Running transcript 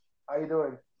How you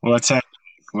doing? What's happening?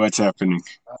 What's happening?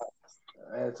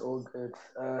 It's all good.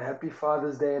 Happy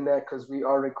Father's Day and that because we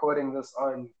are recording this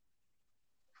on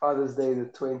Father's Day, the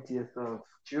 20th of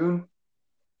June.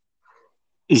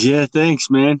 Yeah, thanks,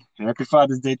 man. Happy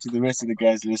Father's Day to the rest of the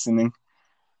guys listening.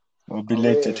 Or Oh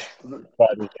belated yeah,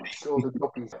 Father's Day. to all the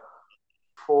doppies.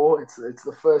 Four. It's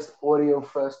the first audio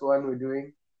first one we're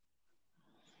doing.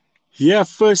 Yeah,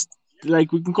 first,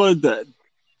 like we can call it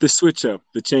the switch up,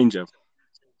 the change up.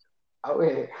 Oh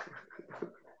yeah,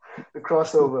 the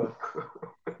crossover.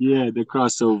 Yeah, the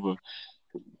crossover.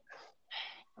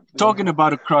 Talking Yeah.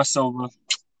 about a crossover,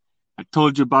 I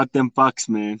told you about them Bucks,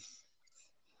 man.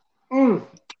 Mm.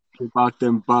 About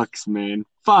them Bucks, man.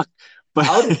 Fuck. But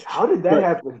How did that but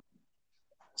happen?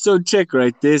 so check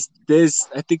right. There's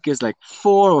I think there's like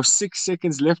 4 or 6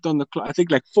 seconds left on the clock. I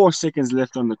think like 4 seconds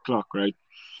left on the clock, right?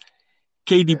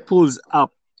 KD Yeah, pulls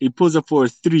up. He pulls up for a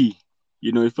three.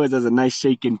 You know, he first does a nice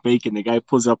shake and bake, and the guy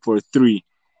pulls up for a three,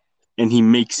 and he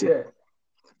makes it. yeah.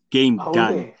 Game Oh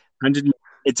done. yeah. 100.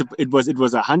 It was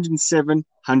 107,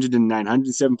 109,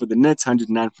 107 for the Nets,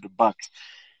 109 for the Bucks.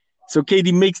 So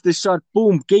KD makes the shot.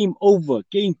 Boom. Game over.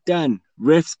 Game done.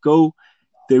 Refs go.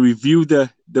 They review the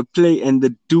play, and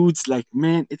the dude's like,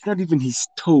 man, it's not even his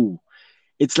toe.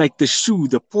 It's like the shoe.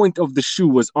 The point of the shoe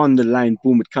was on the line.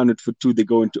 Boom. It counted for two. They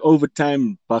go into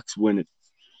overtime. Bucks win it.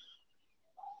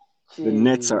 The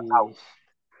Nets are out.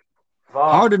 Jeez.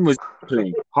 Wow. Harden was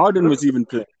playing. Harden was even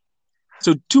playing.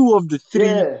 So two of the three,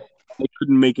 Yeah. they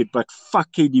couldn't make it, but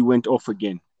fuck, KD went off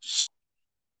again.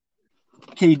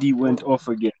 KD went off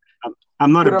again.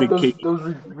 I'm not a Put up big those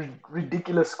KD. those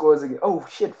ridiculous scores again. Oh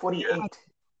shit, 48.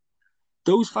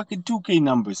 Those fucking 2K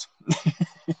numbers.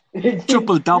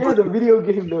 Triple double. Yeah, the video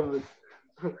game numbers.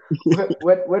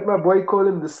 What my boy call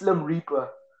him, the Slim Reaper.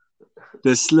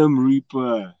 The Slim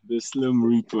Reaper. The Slim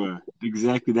Reaper.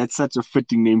 Exactly. That's such a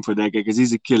fitting name for that guy because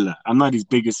he's a killer. I'm not his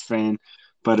biggest fan,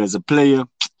 but as a player,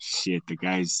 shit, the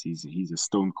guy's he's a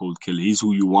stone cold killer. He's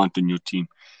who you want on your team.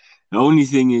 The only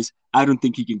thing is, I don't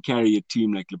think he can carry a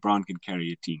team like LeBron can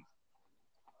carry a team.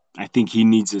 I think he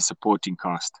needs a supporting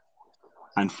cast,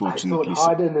 I thought unfortunately. So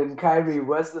Harden and Kyrie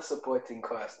was the supporting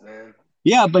cast, man.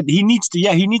 yeah, but he needs to.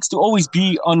 Yeah, he needs to always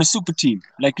be on a super team.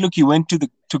 Like, look, he went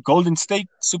to Golden State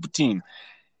super team.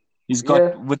 He's got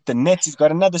Yeah, with the Nets. He's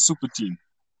got another super team.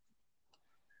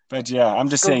 But yeah, I'm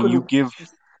just still saying, you couldn't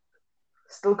give.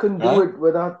 still couldn't do Huh? it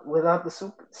without the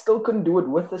super. Still couldn't do it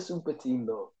with the super team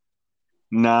though.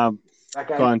 Nah, Like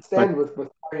I can't. But understand with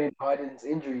Kyrie and Harden's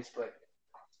injuries, but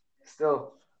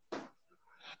still.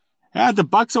 yeah, the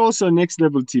Bucks are also a next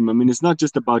level team. I mean, it's not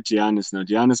just about Giannis now.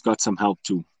 Giannis got some help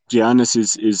too. Giannis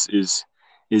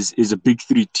is a big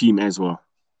three team as well,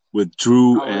 with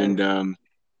Drew Oh yeah, and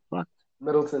fuck,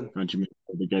 Middleton. can't you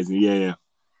remember the guys? Yeah, yeah.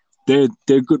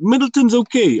 They're good. Middleton's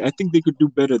okay. I think they could do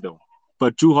better though.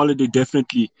 But Drew Holiday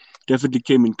definitely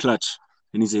came in clutch,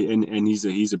 and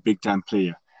he's a big time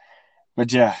player.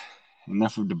 But yeah,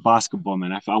 enough of the basketball,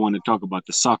 man. I want to talk about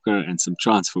the soccer and some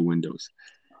transfer windows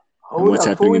and Hold what's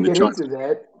up, before happening we in the get into transfer.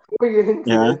 that, before we get into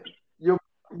Yeah, that, your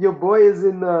your boy is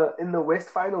in the West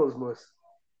Finals, most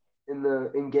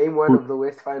in game one who of the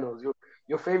West Finals. Your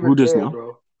who favorite does player, now?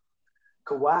 bro,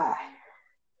 Kawhi.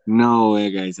 No,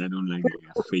 guys, I don't like that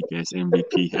guy. Fake ass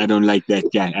MVP. I don't like that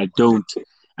guy. I don't.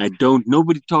 I don't.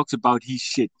 Nobody talks about his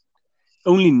shit.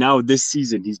 Only now this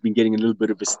season he's been getting a little bit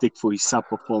of a stick for his sub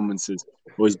performances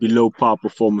or his below par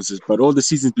performances. But all the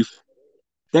seasons before,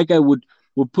 that guy would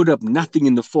put up nothing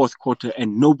in the fourth quarter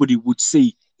and nobody would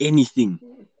say anything.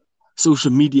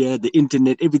 Social media, the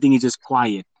internet, everything is just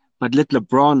quiet. But let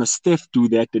LeBron or Steph do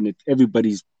that, and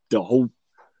everybody's the whole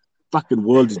fucking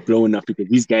world is blowing up because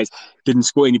these guys didn't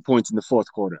score any points in the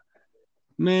fourth quarter.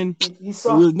 Man, He's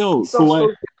soft. well, no, He's soft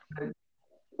spoken.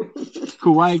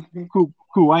 Kawhi,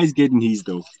 Kawhi's getting his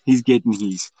though. He's getting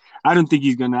his. I don't think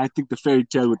he's gonna. I think the fairy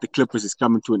tale with the Clippers is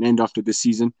coming to an end after this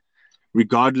season.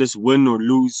 Regardless, win or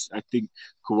lose, I think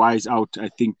Kawhi's out. I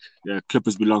think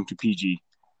Clippers belong to PG. You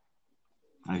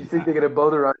I, think I, they're gonna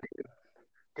build around him?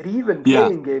 Did he even play yeah,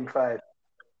 in Game Five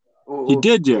he or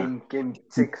did. Yeah, game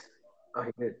six? Oh,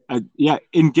 he did. yeah.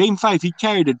 In Game Five, he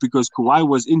carried it because Kawhi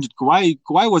was injured.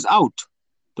 Kawhi was out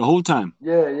the whole time.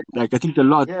 Yeah, yeah, Like I think the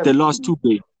yeah. last 2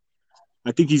 games.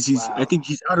 I think I Wow. think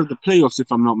he's out of the playoffs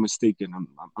if I'm not mistaken.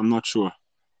 I'm not sure.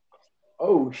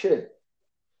 Oh shit.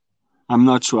 I'm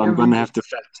not sure. I'm Hear gonna me, have to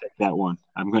fact check that one.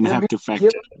 I'm gonna hear have me, to fact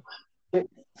hear, check.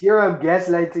 here I'm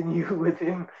gaslighting you with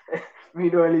him.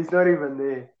 Meanwhile, he's not even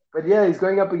there. But yeah, he's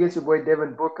going up against your boy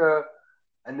Devin Booker,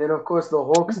 and then of course the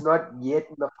Hawks not yet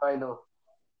in the final.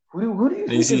 Who do you You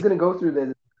think is see, gonna go through there?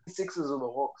 The Sixers or the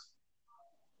Hawks?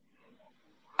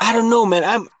 I don't know,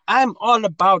 man. I'm all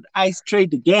about Ice Tray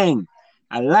the gang.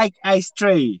 I like Ice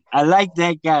Tray. I like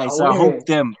that guy. So I hope Aware.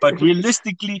 them. But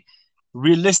realistically,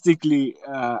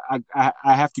 I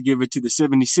have to give it to the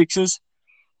 76ers.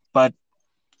 But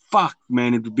fuck,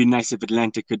 man, it would be nice if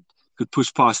Atlanta could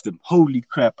push past them. Holy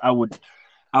crap, I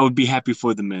would be happy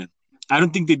for them, man. I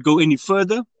don't think they'd go any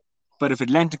further, but if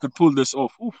Atlanta could pull this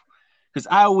off, because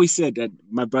I always said that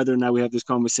my brother and I we have this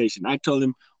conversation. I told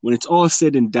him when it's all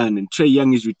said and done and Trae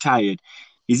Young is retired,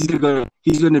 he's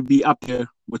gonna be up there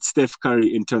with Steph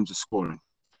Curry in terms of scoring.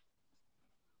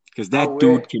 Because that Aware.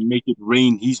 dude can make it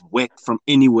rain. He's wet from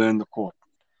anywhere in the court.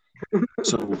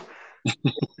 So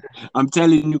I'm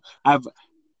telling you,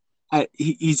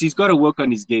 he's got to work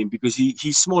on his game because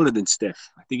he's smaller than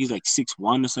Steph. I think he's like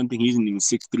 6'1" or something. He isn't even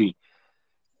 6'3".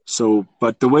 So,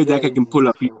 but the way that Yeah, guy can he's pull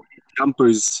up, small.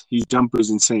 his jumper is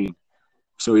insane.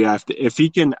 So yeah, if he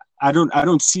can, I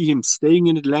don't see him staying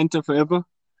in Atlanta forever.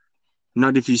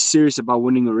 Not if he's serious about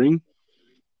winning a ring,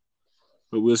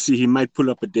 but we'll see. He might pull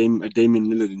up a Damian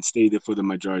Lillard and stay there for the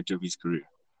majority of his career.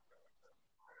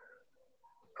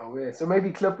 Aware. So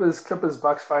maybe Clippers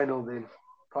Bucks final then,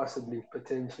 possibly,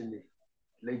 potentially.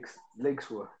 Lakes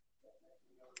were.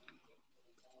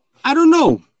 I don't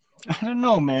know. I don't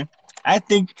know, man. I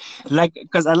think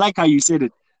because I like how you said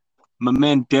it, my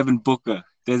man Devin Booker.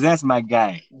 That's my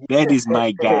guy. That is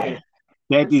my guy.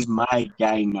 That is my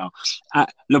guy now.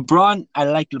 LeBron, I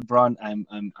like LeBron.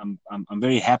 I'm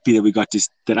very happy that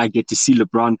that I get to see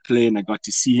LeBron play and I got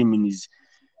to see him in his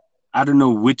I don't know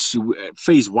which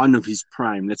phase one of his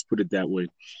prime. Let's put it that way.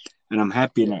 And I'm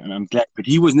happy Yeah. and I'm glad. But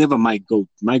he was never my goat.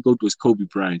 My goat was Kobe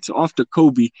Bryant. So after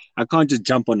Kobe, I can't just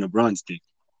jump on LeBron's dick.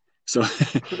 So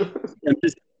I'm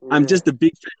just I'm Yeah. just a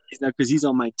big fan now because he's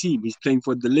on my team. He's playing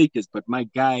for the Lakers. But my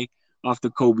guy after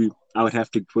Kobe, I would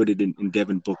have to put it in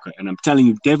Devin Booker. And I'm telling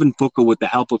you, Devin Booker with the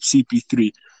help of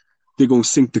CP3, they're gonna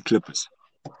sink the Clippers.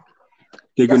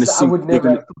 They're gonna Yes, I sink. would They're never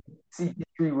gonna. have thought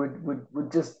CP3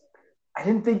 would just. I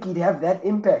didn't think he'd have that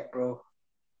impact, bro.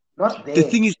 Not The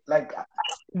there. thing is, Like I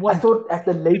what thought at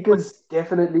the what Lakers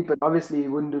definitely, but obviously he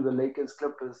wouldn't do the Lakers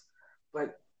Clippers.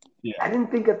 But yeah. I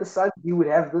didn't think at the Suns he would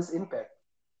have this impact.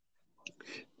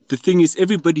 The thing is,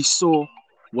 everybody saw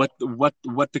what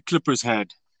the Clippers had.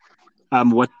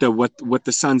 What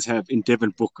the Suns have in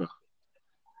Devin Booker,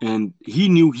 and he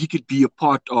knew he could be a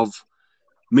part of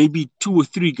maybe two or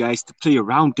three guys to play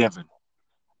around Devin.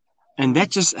 And that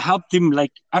Mm. just helped him,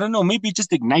 like, I don't know, maybe it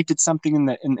just ignited something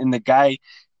in the guy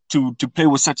to play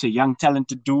with such a young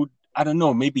talented dude. I don't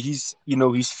know, maybe he's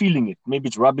feeling it, maybe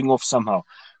it's rubbing off somehow,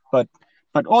 but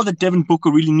all that Devin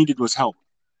Booker really needed was help.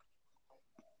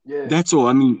 Yeah. That's all.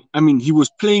 I mean he was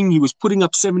playing, he was putting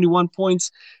up 71 points,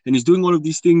 and he's doing all of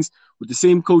these things with the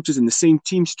same coaches and the same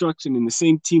team structure and in the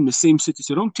same team, the same city.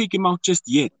 So don't take him out just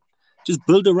yet, just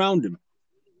build around him.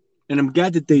 And I'm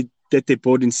glad that they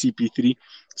brought in CP3,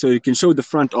 so you can show the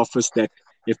front office that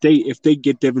if they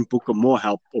get Devin Booker more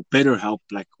help or better help,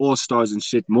 like all stars and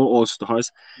shit, more all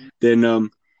stars, then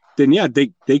yeah,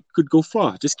 they could go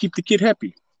far. Just keep the kid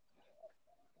happy.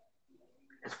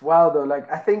 It's wild though.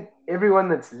 Like I think everyone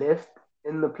that's left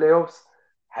in the playoffs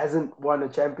hasn't won a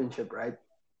championship, right?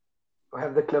 Or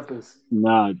have the Clippers?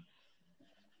 Nah,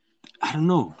 I don't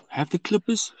know. Have the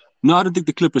Clippers? No, I don't think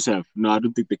the Clippers have. No, I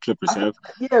don't think the Clippers have.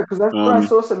 Yeah, because I thought I Um,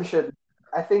 saw some shit.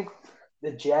 I think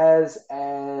the Jazz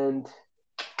and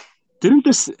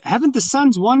haven't the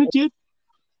Suns won it yet?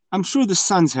 I'm sure the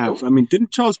Suns have. I nope, mean,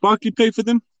 didn't Charles Barkley play for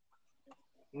them?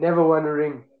 never won a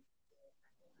ring.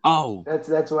 Oh, That's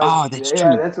why. oh, that's Yeah,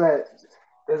 true. that's why.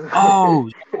 Oh,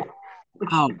 That's,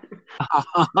 oh,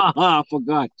 I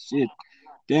forgot. Shit.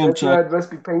 Damn, that's why Chuck. it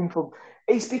must be painful.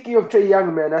 Hey, speaking of Trey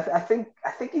Young, man, I think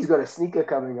he's got a sneaker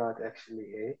coming out actually.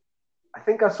 Eh? I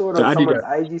think I saw it So on Adidas.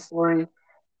 someone's IG story.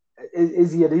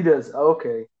 Is he Adidas? Oh,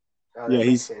 okay, oh, Yeah, that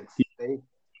makes sense.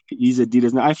 he's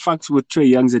Adidas. Now I fucks with Trey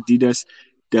Young's Adidas,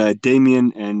 the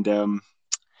Damian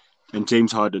and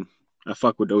James Harden. I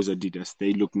fuck with those Adidas.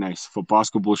 They look nice for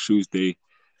basketball shoes. They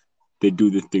do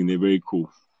the thing. They're very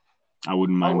cool. I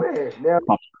wouldn't Oh mind. wait, now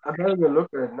I'm having a look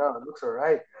at it now. It looks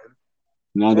alright,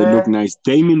 Now they man. look nice.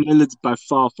 Damian Lillard's by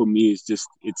far for me is just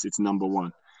it's number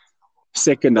one.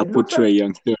 Second, I'll It put looks like Trey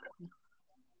Young. Third,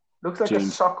 a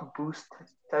James. sock boost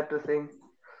type of thing.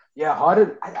 Yeah,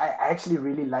 Harden. I actually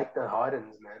really like the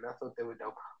Hardens, man. I thought they were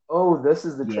dope. Oh, this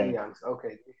is the Trey Yeah. Youngs.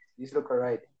 Okay, these look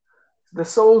alright. The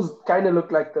soles kind of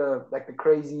look like the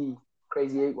crazy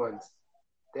eight ones.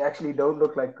 They actually don't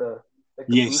look like the boost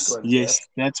Yes, ones. Yeah, yes.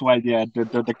 That's why they are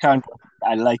the current.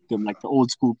 I like them, like the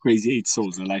old school Crazy Eight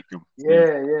Souls. I like them.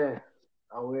 yeah.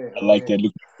 Aware, I like aware. that.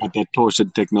 Look at that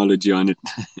torsion technology on it.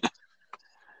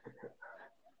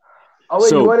 Oh wait, you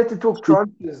So wanted to talk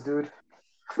transfers, dude.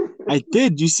 I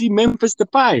did. You see Memphis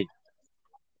Depay.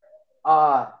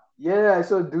 Yeah, I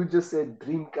saw a dude just said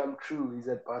dream come true. He's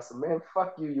at Barca. Man,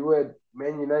 fuck you. You were at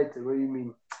Man United. What do you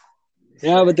mean?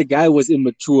 Yeah, but the guy was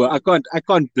immature. I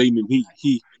can't blame him.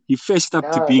 He fessed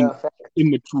up to No, being no, fact.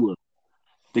 immature.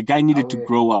 The guy needed to Away.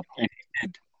 grow up, and he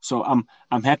did. So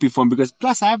I'm happy for him because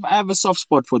plus I have a soft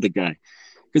spot for the guy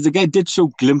because the guy did show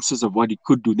glimpses of what he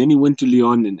could do. Then he went to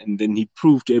Lyon, and then he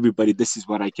proved to everybody this is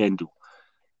what I can do.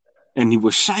 And he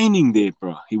was shining there,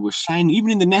 bro. He was shining.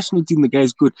 Even in the national team, the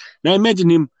guy's good. Now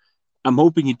imagine him. I'm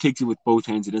hoping he takes it with both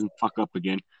hands. He doesn't fuck up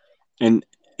again. And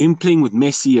him playing with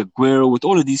Messi, Aguero, with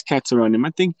all of these cats around him,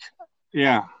 I think,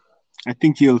 yeah, I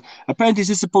think he'll. Apparently, this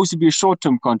is supposed to be a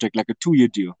short-term contract, like a 2-year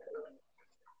deal.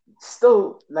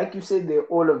 Still, like you said, they're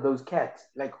all of those cats.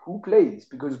 Like, who plays?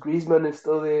 Because Griezmann is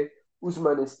still there.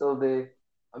 Usman is still there.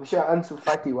 I'm sure Ansu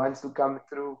Fati wants to come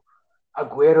through.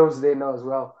 Aguero's there now as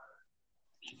well.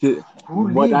 Who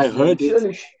What I leaves, man? heard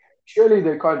is Surely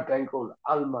they can't bankroll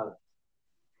Almal.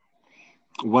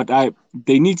 what I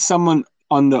they need someone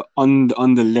on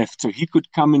the left, so he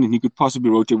could come in and he could possibly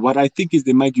rotate. What I think is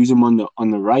they might use him on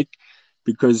the right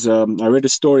because I read a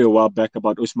story a while back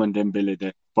about Usman Dembele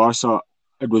that Barca,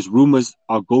 it was rumors,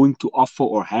 are going to offer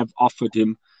or have offered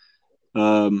him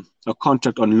a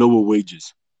contract on lower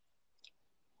wages.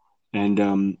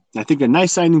 And I think a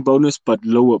nice signing bonus, but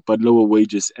lower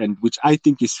wages, and which I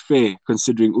think is fair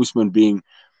considering Usman being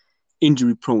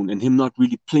injury prone and him not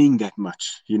really playing that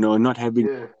much, and not having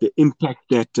Yeah. the impact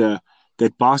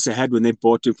that Barca had when they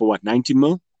bought him for what 90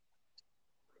 mil.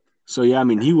 So yeah, I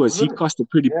mean he Wasn't it? cost a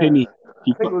pretty Yeah. penny.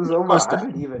 He, I think it was he over cost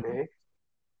 100 even, eh?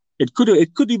 it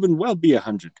could even well be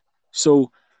 100.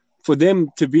 So for them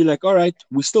to be like, all right,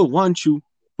 we still want you,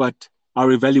 but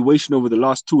our evaluation over the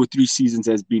last 2 or 3 seasons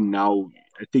has been now.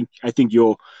 I think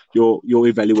your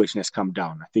evaluation has come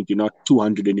down. I think you're not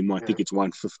 200 anymore. I Yeah. think it's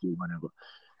 150 or whatever.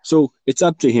 So it's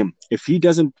up to him. If he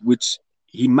doesn't, which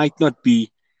he might not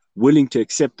be willing to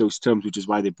accept those terms, which is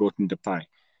why they brought in Depay.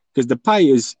 Because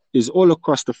Depay is all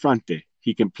across the front there.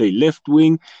 He can play left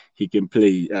wing, he can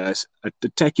play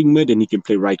attacking mid, and he can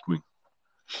play right wing.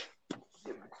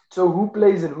 So who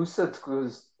plays and who sits?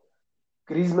 Because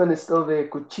Griezmann is still there.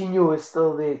 Coutinho is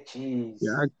still there. Jeez.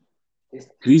 Yeah, It's,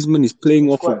 Griezmann is playing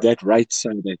it's off quite. of that right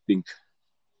side, I think.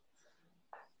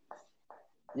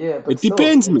 Yeah, but It still,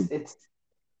 depends, it's man. it's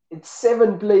it's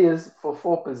 7 players for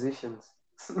 4 positions.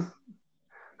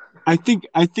 I think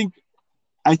I think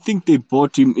I think they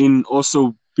bought him in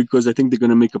also because I think they're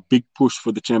gonna make a big push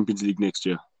for the Champions League next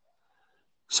year.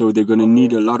 So they're gonna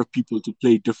need Okay. a lot of people to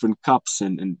play different cups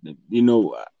and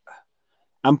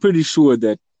I'm pretty sure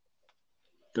that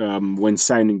when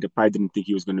signing Depay didn't think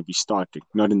he was gonna be starting,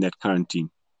 not in that current team.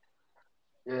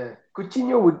 Yeah,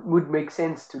 Coutinho would make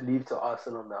sense to leave to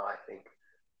Arsenal now. I think.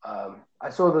 I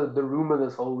saw the rumor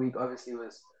this whole week. Obviously,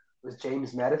 was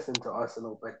James Madison to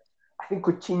Arsenal, but I think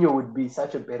Coutinho would be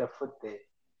such a better fit there.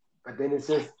 But then it's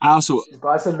just I also is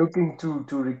Barca looking to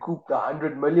recoup the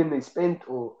 100 million they spent,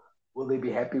 or will they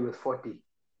be happy with 40?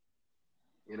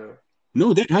 You know.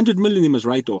 no, that 100 million they must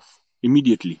write off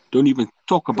immediately. Don't even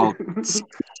talk about 60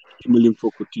 million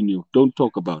for Coutinho. Don't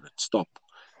talk about it. Stop.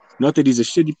 Not that he's a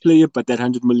shitty player, but that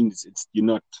 100 million is you're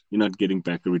not getting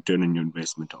back a return on your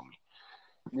investment, homie.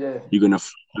 Yeah, You're gonna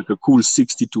like a cool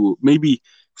 60 to maybe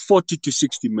 40 to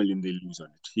 60 million they lose on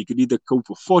it. He could either go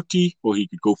for 40 or he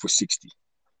could go for 60.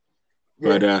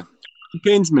 But yeah.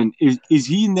 depends, man. Is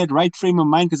he in that right frame of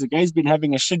mind? Because the guy's been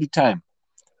having a shitty time.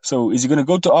 So is he gonna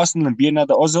go to Arsenal and be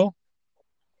another Ozil?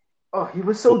 Oh, he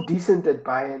was Or so decent at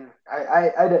Bayern.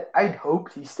 I'd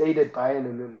hoped he stayed at Bayern,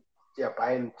 and then yeah,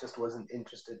 Bayern just wasn't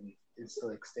interested in still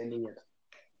extending it.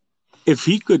 if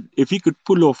he could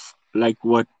pull off like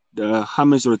what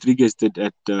James Rodriguez did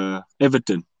at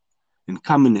Everton and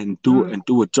come in and do Mm, and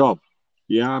do a job,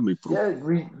 yeah, me bro.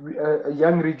 yeah, a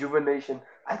young rejuvenation.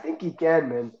 I think he can,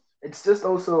 man. It's just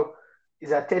also, is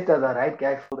Arteta the right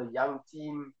guy for the young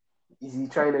team? Is he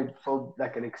trying to build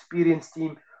like an experienced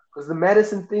team? Because the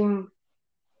Madison thing,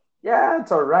 yeah,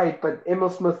 it's all right, but Emil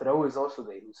Smith Rowe is also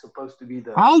there, who's supposed to be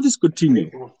the How this continue?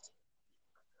 mentor.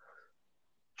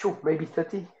 Sure, maybe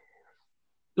 30,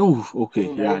 Oh, okay,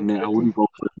 yeah, 29, no, I 30. wouldn't go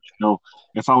for it. No,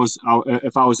 if I was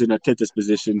in Arteta's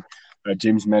position,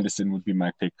 James Madison would be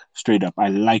my pick, straight up. I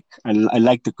like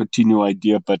the continue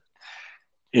idea, but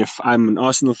if I'm an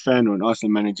Arsenal fan or an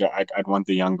Arsenal manager, I'd want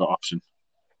the younger option.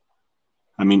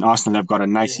 I mean, Arsenal have got a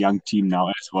Yeah. nice young team now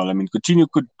as well. I mean, Coutinho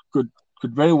could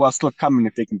very well still come in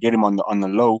if they can get him on the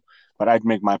low, but I'd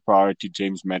make my priority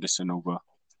James Madison over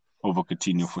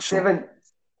Coutinho for sure. Seven.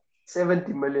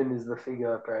 70 million is the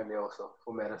figure apparently also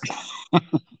for Madison.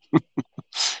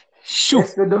 Shoo.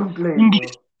 Leicester don't play, English,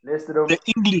 bro. Leicester don't. the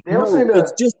English. They're also No,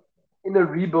 it's just in a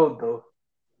rebuild though.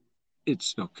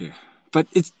 it's okay, but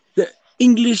it's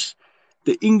English.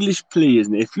 The English players.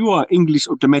 If you are English,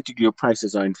 automatically your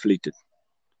prices are inflated.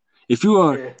 If you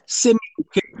are Yeah. semi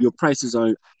okay, your prices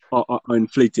are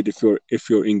inflated. If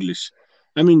you're English,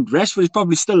 I mean Rashford is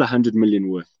probably still 100 million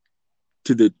worth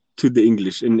to the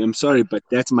English. And I'm sorry, but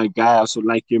that's my guy. I also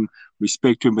like him,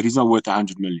 respect him, but he's not worth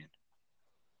 100 million.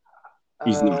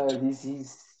 He's not.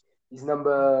 He's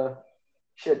number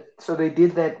shit. So they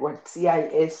did that what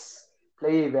CIS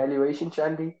play evaluation,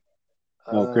 Chandy.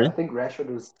 I Okay. think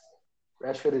Rashford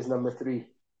is number 3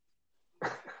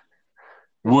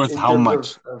 Worth in how terms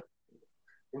much?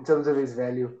 in terms of his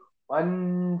value.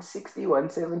 160,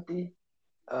 170.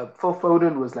 Phil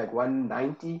Foden was like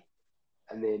 190,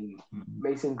 and then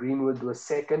Mason Greenwood was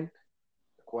second,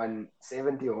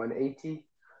 170 or 180.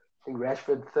 I think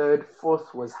Rashford third,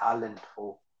 fourth was Haaland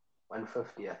for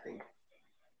 150, I think.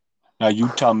 Now you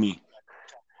tell me,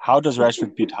 how does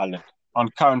Rashford beat Haaland on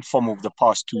current form of the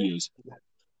past 2 years?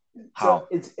 So How?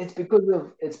 it's because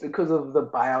of the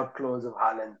buyout clause of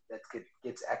Haaland that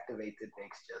gets activated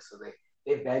next year. So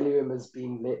they value him as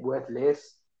being worth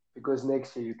less because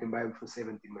next year you can buy him for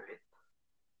 70 million.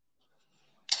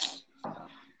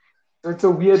 So it's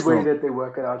a weird way So, that they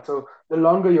work it out. So the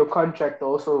longer your contract,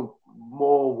 also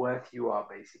more worth you are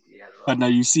basically as but well. now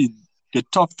you see, the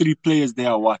top three players there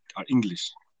are what? Are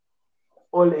English,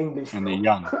 All English, and they're bro.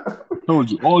 young. I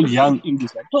told you, all young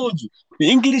English. I told you, the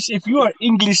English. If you are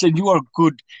English and you are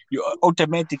good, you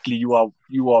automatically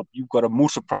you've got a more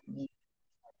surprise.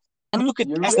 And look at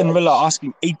You're Aston Villa rich.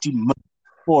 asking 80 million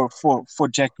for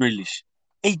Jack Grealish.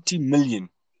 80 million.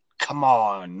 Come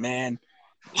on, man.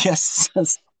 Yes.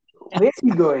 Where's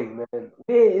he going, man?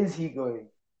 Where is he going?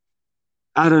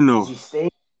 I don't Is know. he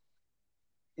staying?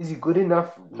 Is he good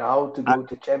enough now to I, go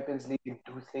to Champions League and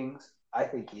do things? I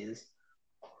think he is.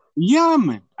 yeah,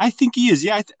 man. I think he is.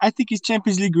 Yeah, I think he's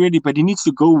Champions League ready, but he needs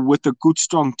to go with a good,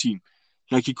 strong team.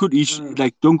 Like Mm.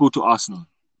 like don't go to Arsenal.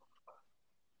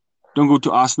 Don't go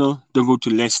to Arsenal. Don't go to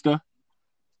Leicester.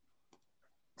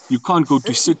 You can't go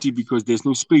to City, City because there's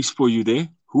no space for you there.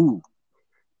 Who?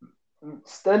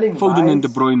 Sterling Foden and De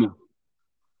Rice, Bruyne.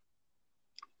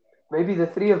 maybe the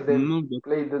three of them No,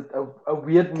 play a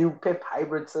weird new Pep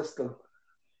hybrid system.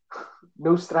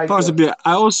 No striker. possibly.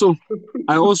 I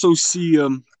also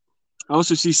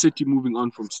see City moving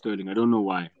on from Sterling. I don't know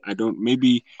why. I don't.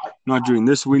 Maybe not during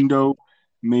this window.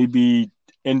 Maybe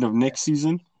end of next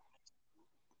season.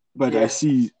 But I Yeah,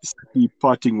 see City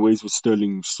parting ways with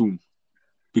Sterling soon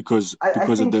because I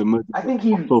because of the think emergence I of think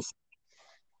he both.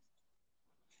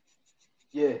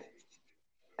 yeah,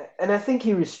 and I think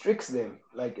he restricts them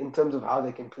like in terms of how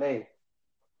they can play,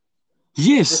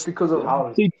 just Yes, because of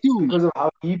how they do.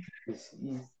 he plays.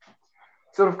 He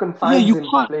sort of Yeah, confines you them to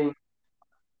can't.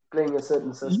 playing a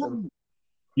certain Yeah, system.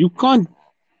 you can't.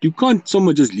 You can't so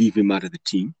much just leave him out of the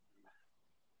team.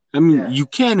 I mean, Yeah. you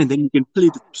can, and then you can play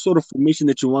the sort of formation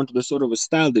that you want, the sort of a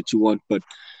style that you want. But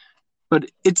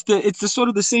it's the sort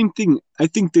of the same thing. I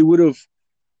think they would have.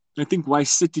 I think why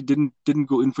City didn't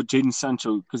go in for Jadon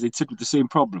Sancho because they'd sit with the same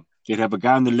problem. They'd have a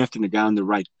guy on the left and a guy on the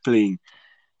right playing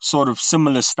sort of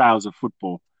similar styles of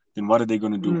football. Then what are they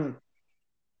going to do? Mm.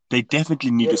 They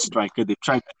definitely need Yeah. a striker. They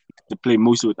tried to play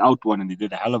mostly without one, and they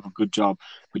did a hell of a good job.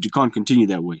 But you can't continue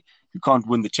that way. You can't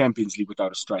win the Champions League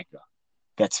without a striker.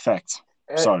 That's facts.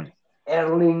 Er- Sorry.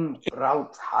 Erling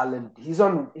Braut Haaland. He's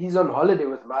on holiday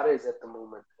with Mahrez at the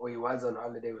moment, or he was on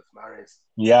holiday with Mahrez.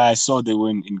 Yeah, I saw they were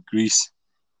in Greece,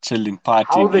 chilling,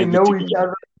 How partying, they know everything. each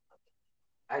other,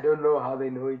 I don't know how they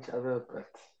know each other, but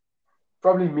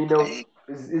probably Mino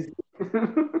is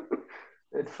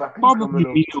that fucking Probably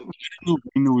criminal. Mino. I don't know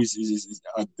if Mino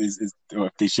or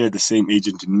if they share the same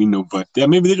agent in Mino, but yeah,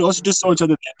 maybe they also just saw each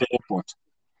other at the airport.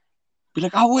 Be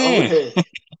like, oh, Oh where? hey.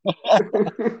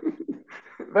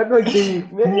 Wat my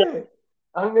Dave? Yeah. Nee.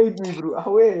 Hang uit me, bro.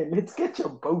 Away. Let's get your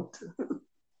boat.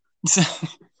 So,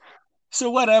 so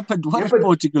what happened? What Yeah, did but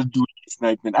Portugal do last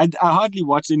night, man? I hardly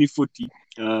watched any footy.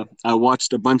 I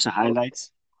watched a bunch of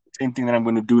highlights. Same thing that I'm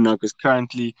going to do now because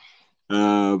currently,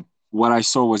 uh, what I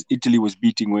saw was Italy was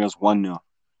beating Wales 1-0.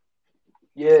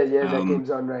 yeah, that Um, game's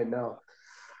on right now.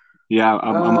 yeah,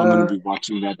 I'm going to Uh be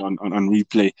watching that on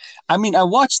replay. I mean, I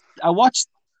watched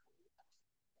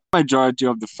majority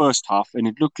of the first half, and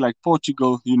it looked like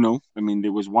Portugal. I mean,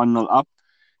 there was 1-0 up,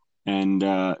 and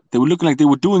they were looking like they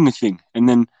were doing a thing. And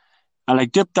then I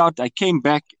like dipped out. I came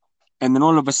back, and then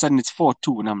all of a sudden it's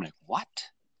 4-2, and I'm like, what?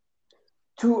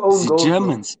 two own The goals, bro.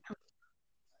 Germans.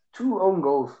 Two own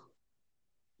goals.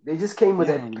 They just came with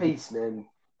Yeah, that pace, man.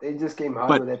 They just came hard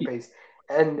but with that pace.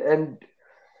 And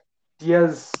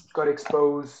Diaz got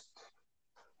exposed.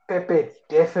 Pepe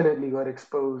definitely got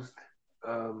exposed.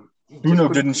 He just Bruno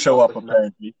couldn't didn't keep show up up with nothing.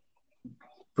 apparently.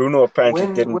 Bruno apparently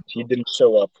When didn't. He didn't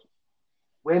show up.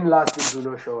 when last did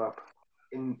Bruno show up?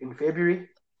 In February?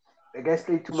 The guy's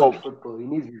played too much So football. He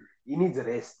needs a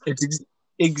rest. it's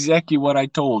exactly what I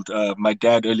told my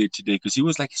dad earlier today because he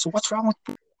was like, "So what's wrong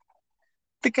with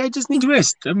the guy? Just needs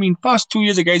rest." I mean, past 2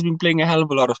 years, the guy's been playing a hell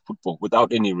of a lot of football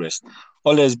without any rest.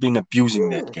 Ole has been abusing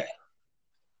that Yeah, guy,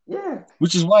 yeah,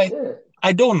 which is why yeah.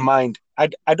 I don't mind.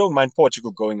 I don't mind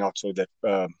Portugal going out so that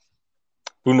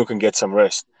Bruno can get some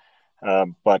rest.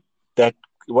 But that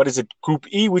what is it? Group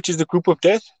E, which is the group of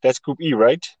death. That's Group E,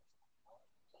 right?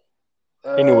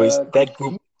 Anyways, Group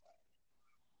C.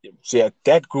 so yeah,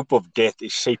 that group of death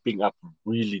is shaping up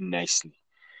really nicely.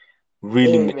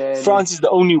 Hey man, France is the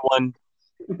only one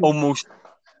almost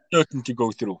certain to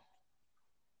go through.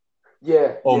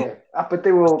 yeah, Um, yeah. But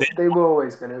they, they were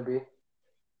always gonna be.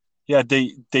 yeah,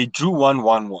 they drew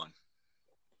 1-1.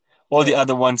 All the Yeah,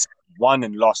 other ones won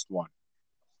and lost one.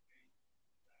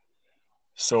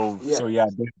 So yeah. yeah,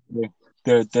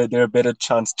 they're a better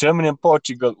chance. Germany and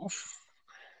Portugal. Oof,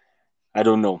 I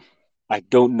don't know. I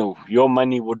don't know. Your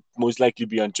money would most likely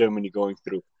be on Germany going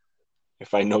through,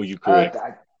 if I know you Uh, correct.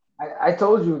 I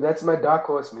told you that's my dark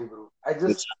horse, me bro. I just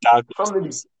It's your dark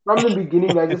horse. from the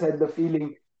beginning, I just had the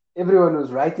feeling everyone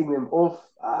was writing them off.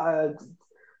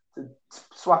 The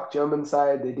swag German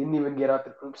side, they didn't even get out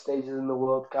the group stages in the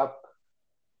World Cup.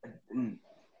 And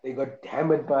they got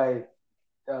hammered by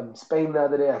Spain the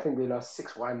other day. I think they lost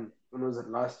 6-1. When was it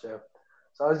last year?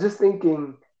 So I was just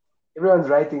thinking, everyone's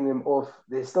writing them off.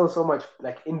 There's still so much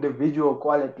like individual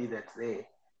quality that's there,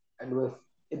 and with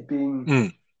it being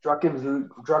Mm,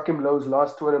 Joachim Low's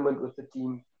last tournament with the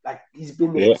team, like he's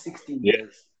been there for yeah, 16 yeah,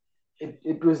 years.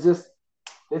 It was just,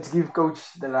 let's give coach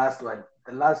the last one,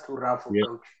 the last hurrah for yeah.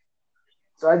 coach.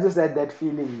 So I just had that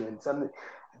feeling, man. Something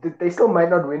they still might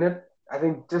not win it. I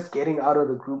think just getting out of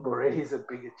the group already is a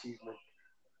big achievement.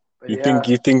 But yeah,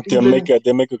 You think England.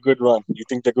 they make a good run? You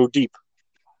think they go deep?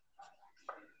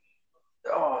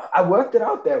 Oh, I worked it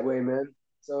out that way, man.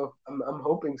 So I'm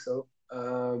hoping so.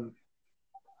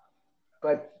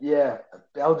 But yeah,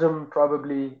 Belgium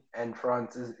probably and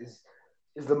France is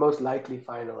the most likely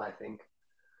final. I think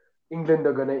England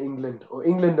are gonna England or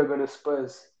England are gonna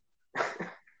Spurs.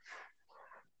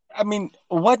 I mean,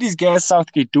 what is Gareth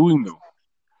Southgate doing though?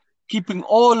 Keeping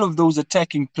all of those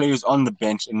attacking players on the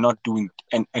bench and not doing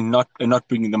and not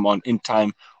bringing them on in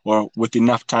time or with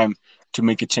enough time to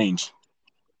make a change.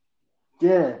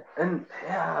 Yeah, and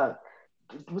yeah,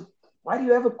 why do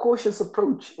you have a cautious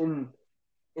approach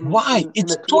Why? in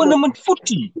It's a tournament? tournament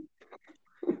footy.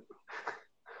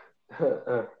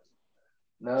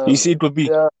 You No, see,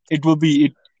 yeah,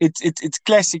 it's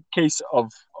classic case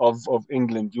of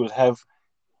England. You'll have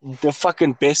the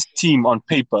fucking best team on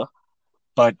paper,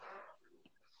 but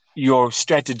your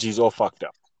strategy is all fucked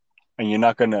up, and you're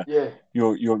not gonna yeah.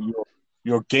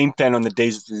 your game plan on the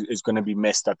days is gonna be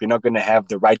messed up. You're not gonna have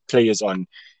the right players on.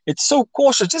 It's so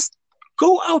cautious. Just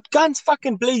go out guns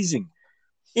fucking blazing.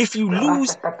 If you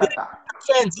lose, the Ratatatata.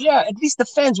 fans, yeah, at least the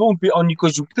fans won't be on you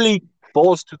because you play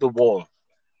balls to the wall.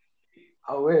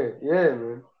 Away, yeah,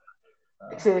 man.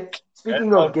 Actually, That's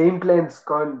speaking all. of game plans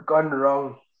gone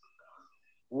wrong,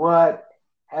 what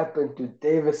happened to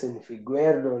Davis and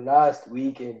Figueroa last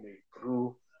weekend,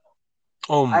 bro?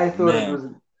 Oh I thought it man. was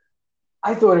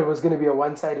I thought it was gonna be a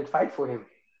one-sided fight for him.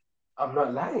 I'm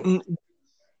not lying. Mm,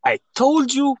 I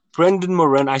told you, Brendan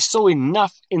Moran. I saw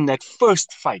enough in that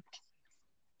first fight.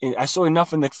 I saw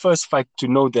enough in that first fight to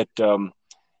know that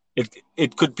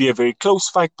it could be a very close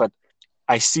fight, but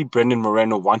I see Brendan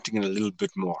Moreno wanting it a little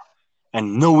bit more,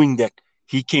 and knowing that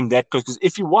he came that close. Because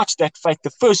if you watch that fight, the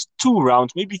first 2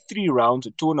 rounds, maybe 3 rounds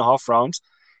or 2.5 rounds,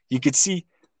 you could see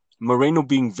Moreno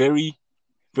being very,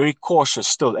 very cautious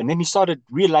still, and then he started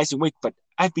realizing, wait, but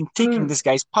I've been taking Mm, this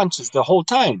guy's punches the whole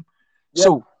time, yeah,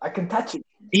 so I can touch it.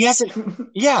 he hasn't.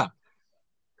 Yeah,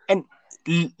 and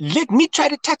let me try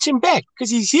to touch him back because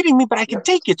he's hitting me, but I can Yep.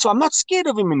 take it, so I'm not scared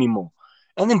of him anymore.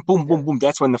 And then boom, Yeah. boom, boom.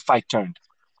 That's when the fight turned.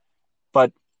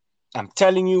 But I'm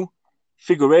telling you,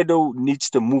 Figueredo needs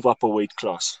to move up a weight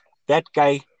class. That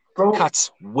guy Bro,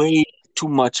 cuts way too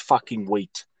much fucking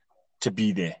weight to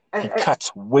be there. and, He and,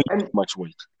 cuts way too and much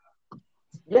weight.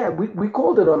 yeah, we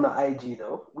called it on the IG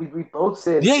though. We both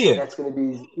said Yeah, yeah. that's gonna be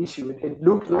his issue. It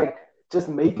looked like just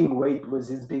making weight was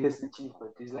his biggest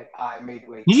achievement. He's like, I made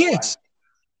weight, I won. Yes.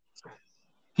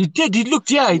 He did. He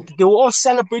looked, yeah, they were all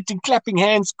celebrating, clapping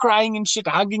hands, crying and shit,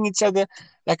 hugging each other.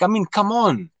 Like, I mean, come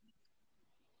on.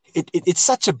 it's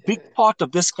such a big part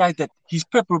of this guy that he's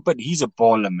prepared, but he's a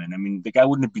baller, man. I mean, the guy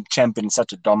wouldn't have been champion,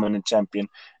 such a dominant champion,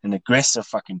 an aggressive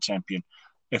fucking champion.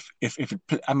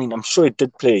 I mean, I'm sure it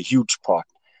did play a huge part,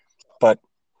 but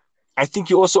I think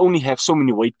you also only have so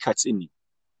many weight cuts in you.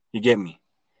 You get me?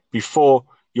 Before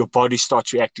your body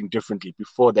starts reacting differently,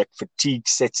 before that fatigue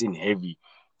sets in heavy,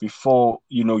 before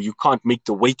you can't make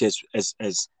the weight as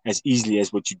easily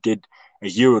as what you did a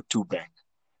year or two back.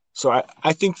 So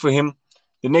I think for him,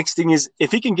 the next thing is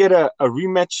if he can get a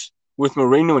rematch with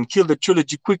Moreno and kill the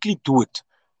trilogy quickly, do it.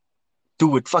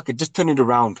 Do it. Fuck it. Just turn it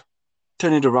around.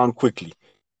 Turn it around quickly.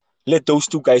 Let those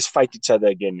two guys fight each other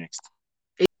again next.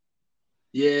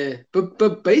 Yeah,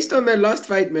 but based on that last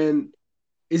fight, man,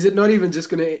 is it not even just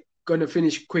gonna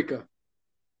finish quicker?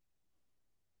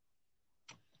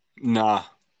 Nah,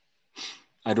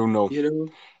 I don't know. You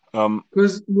know,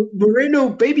 because Moreno,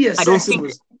 Baby Assassin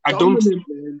was dominant,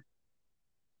 man.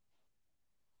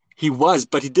 He was,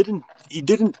 but he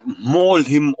didn't maul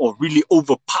him or really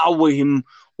overpower him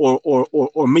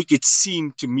or make it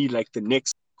seem to me like the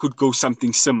next could go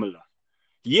something similar.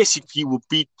 Yes, he will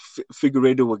beat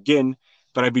Figueiredo again,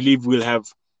 but I believe we'll have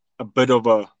a bit of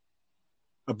a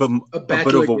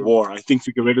bit of a war. I think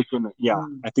Figueiredo's gonna,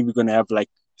 I think we're gonna have like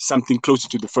something closer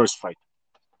to the first fight.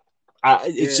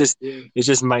 It's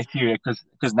just my theory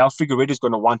because now Figueiredo's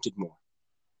gonna want it more,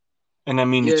 and I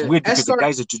mean it's weird because the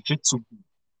guy's a jiu-jitsu.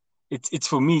 It's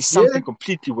for me something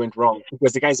completely went wrong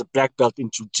because the guy's a black belt in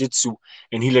jiu-jitsu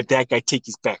and he let that guy take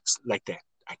his backs like that.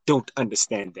 I don't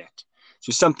understand that.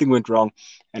 So something went wrong,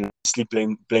 and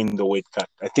honestly blame the weight cut.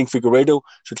 I think Figueiredo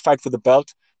should fight for the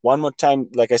belt one more time.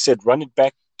 Like I said, run it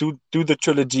back, do the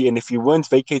trilogy, and if he wins,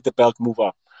 vacate the belt, move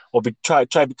up, or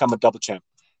try become a double champ.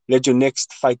 Let your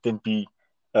next fight then be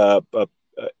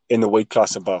in the weight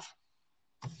class above.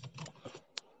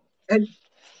 And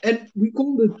we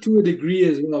call it to a degree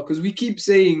as well because we keep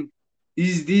saying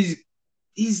these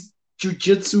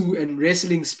jiu-jitsu and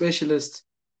wrestling specialists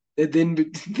that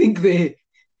then think they're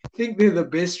the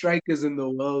best strikers in the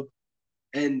world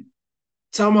and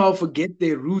somehow forget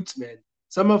their roots, man.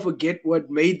 Somehow forget what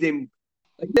made them,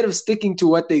 instead of sticking to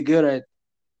what they're good at,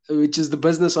 which is the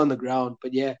business on the ground.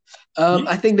 But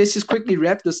I think let's just quickly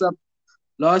wrap this up.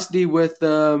 Lastly, with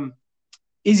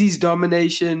Izzy's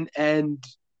domination and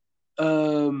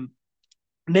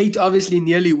Nate obviously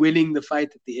nearly winning the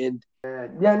fight at the end.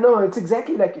 No, it's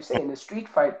exactly like you say. In a street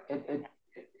fight, it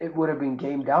would have been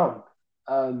game down.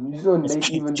 You saw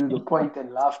Nate even do the point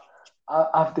and laugh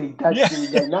after he touched him.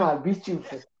 He's like, "Nah, I beat you,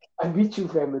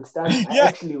 fam. It's done. I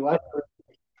actually won."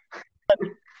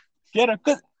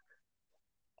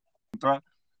 Bro,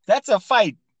 that's a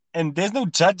fight, and there's no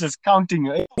judges counting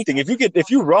anything. If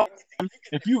you rock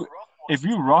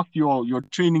your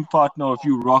training partner, if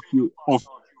you rock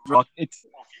it's.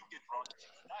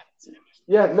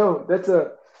 Yeah, no, that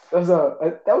was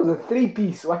a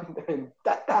 3-piece one. It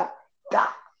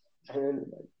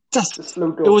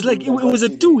was like it was a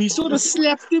 2. He sort of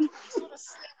slapped him.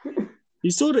 He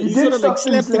sort of like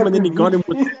slapped him, and then he got him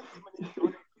with.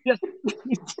 Yes.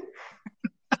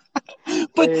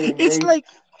 But it's like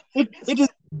it is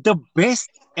the best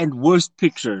and worst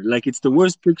picture. Like it's the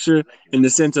worst picture in the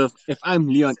sense of if I'm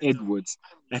Leon Edwards,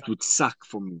 that would suck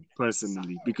for me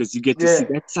personally because you get to see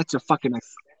that's such a fucking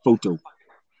photo.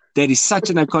 That is such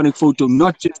an iconic photo,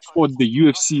 not just for the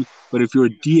UFC, but if you're a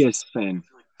Diaz fan,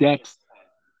 it's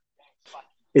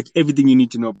everything you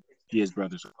need to know about Diaz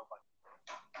brothers.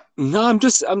 No, I'm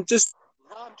just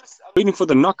waiting for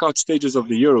the knockout stages of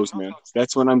the Euros, man.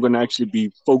 That's when I'm going to actually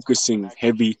be focusing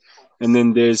heavy. And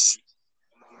then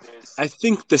I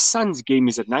think the Suns game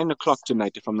is at 9:00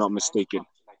 tonight, if I'm not mistaken.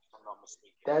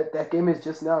 That game is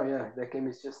just now, That game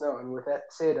is just now. And with that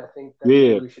said, I think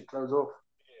we should close off.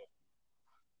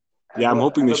 I'm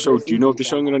hoping they show. Do you know if they're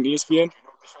showing it on ESPN?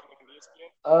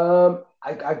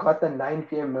 I got the 9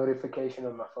 p.m. notification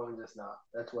on my phone just now.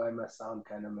 That's why my sound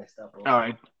kind of messed up. All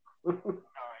right.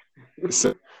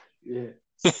 So,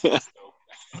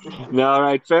 all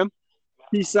right, fam.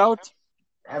 Peace out.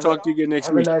 Talk to you again next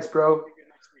week. Have a nice, bro.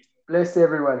 Bless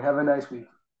everyone. Have a nice week.